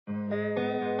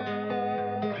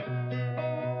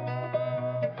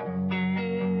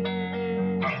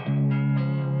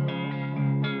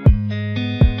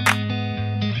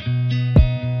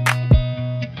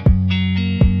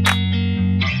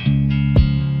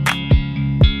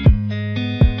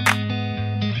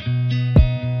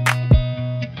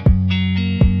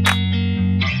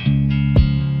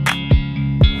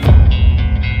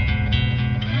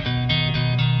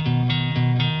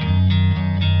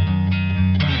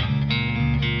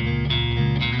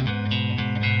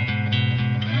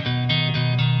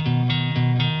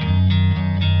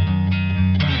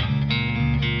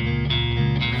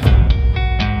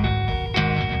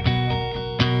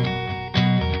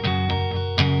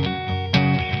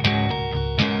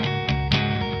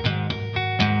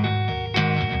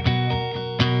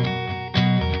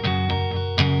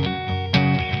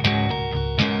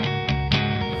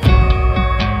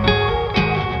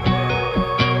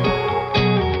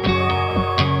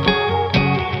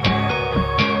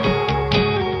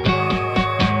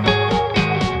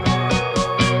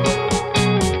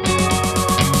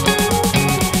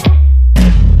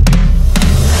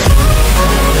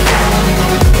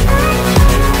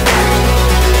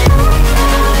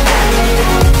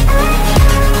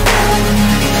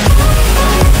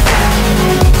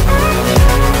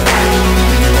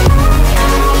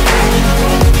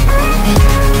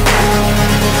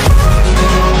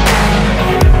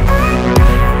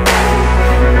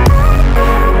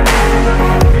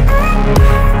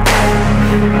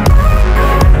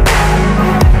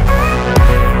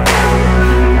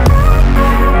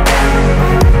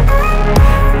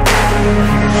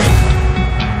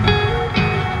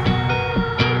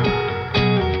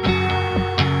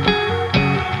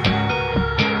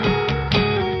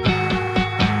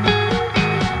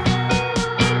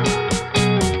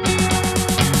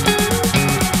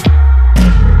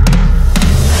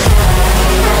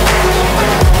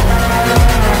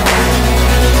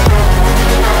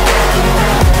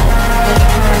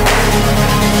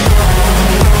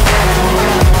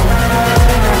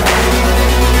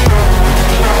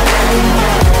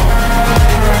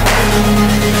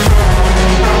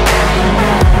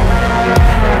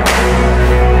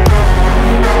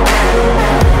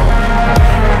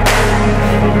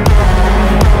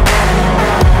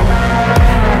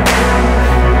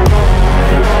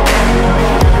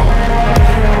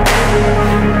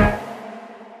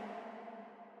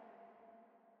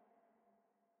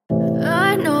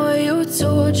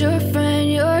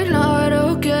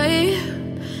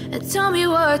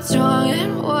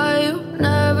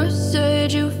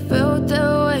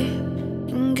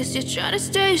you're trying to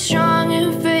stay strong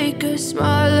and fake a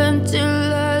smile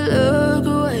until I look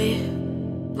away.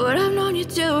 But I've known you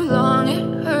too long,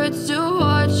 it hurts to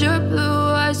watch your blue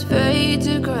eyes fade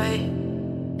to gray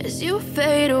as you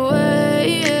fade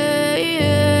away,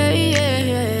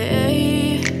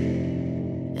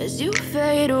 as you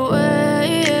fade away.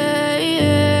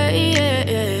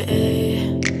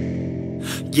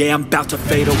 Yeah, I'm about to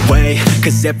fade away,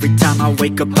 cause every time I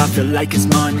wake up I feel like it's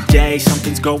Monday.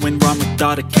 Something's going wrong with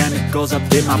all the chemicals up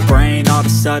in my brain. All of a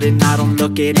sudden I don't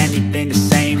look at anything the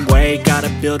same way. Got a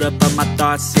buildup of my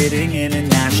thoughts sitting in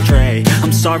an ashtray.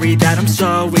 I'm sorry that I'm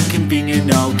so inconvenient,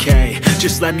 okay.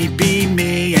 Just let me be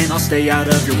me and I'll stay out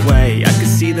of your way. I can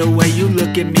see the way you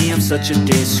look at me, I'm such a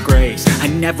disgrace. I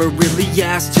never really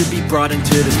asked to be brought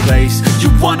into this place. You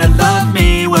wanna love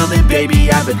me? Well then baby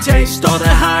I have a taste. All the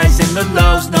highs and the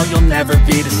lows, no you'll never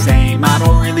be the same. I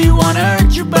don't really wanna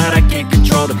hurt you but I can't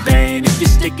control the pain. If you're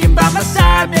sticking by my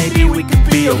side maybe we could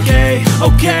be okay.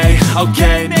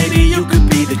 Okay, maybe you could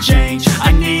be the change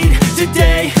I need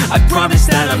today. I promise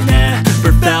that I've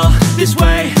never felt this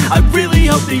way. I really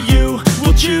hope that you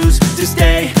will choose to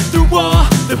stay through all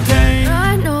the pain.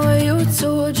 I know you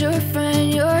told your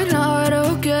friend you're not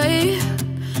okay,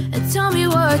 and tell me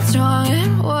what's wrong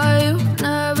and why you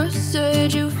never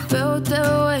said you felt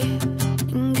that way.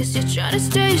 Guess you're trying to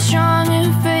stay strong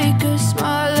and fake a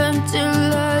smile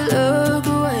until I look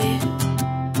away.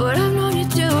 But I've known you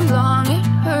too long, it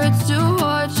hurts to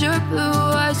watch your blue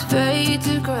eyes fade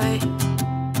to gray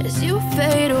as you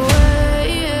fade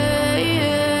away,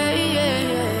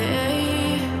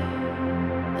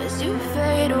 as you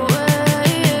fade away,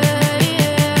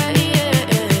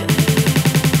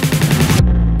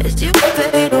 as you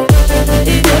fade away.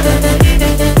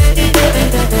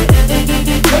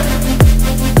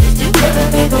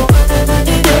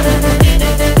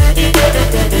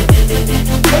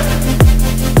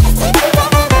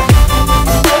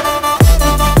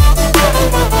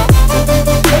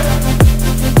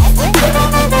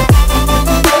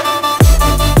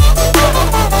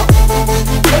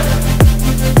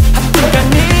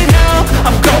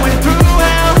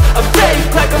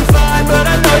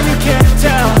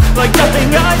 Like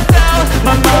nothing I felt,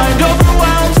 my mind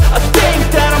overwhelms. I think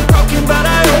that I'm broken but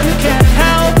I hope you can't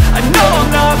help. I know I'm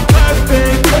not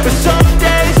perfect, but some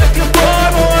days I feel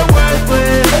far more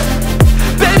worthless.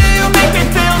 Baby, you make me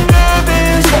feel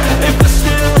nervous. If I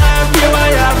still have you,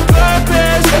 I have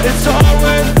purpose. It's all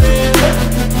worth it.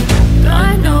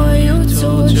 I know you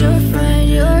told your friend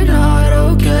you're not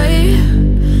okay,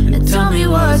 and tell me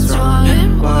what's wrong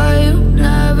and why you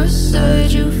never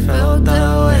said you felt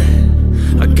that way.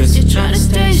 I guess you're trying to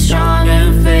stay strong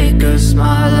and fake a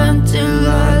smile until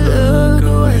I look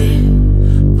away.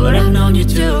 But I've known you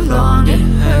too long, it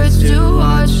hurts to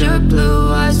watch your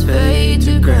blue eyes fade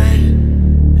to gray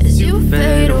as you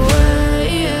fade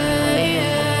away,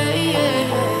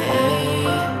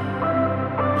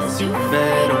 as you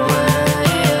fade away,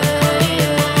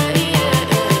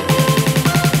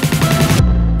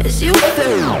 as you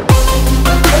fade away.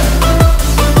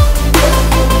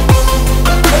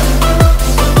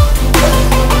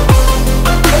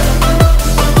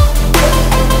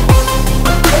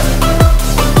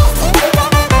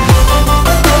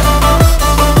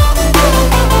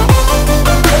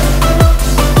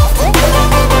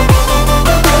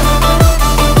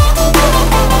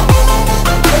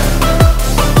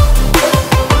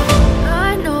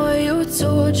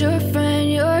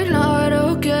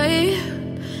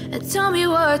 Tell me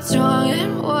what's wrong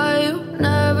and why you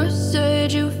never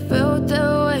said you felt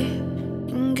that way.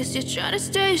 Guess you're trying to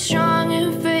stay strong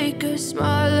and fake a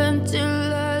smile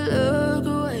until I look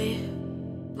away.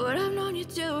 But I've known you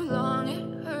too long.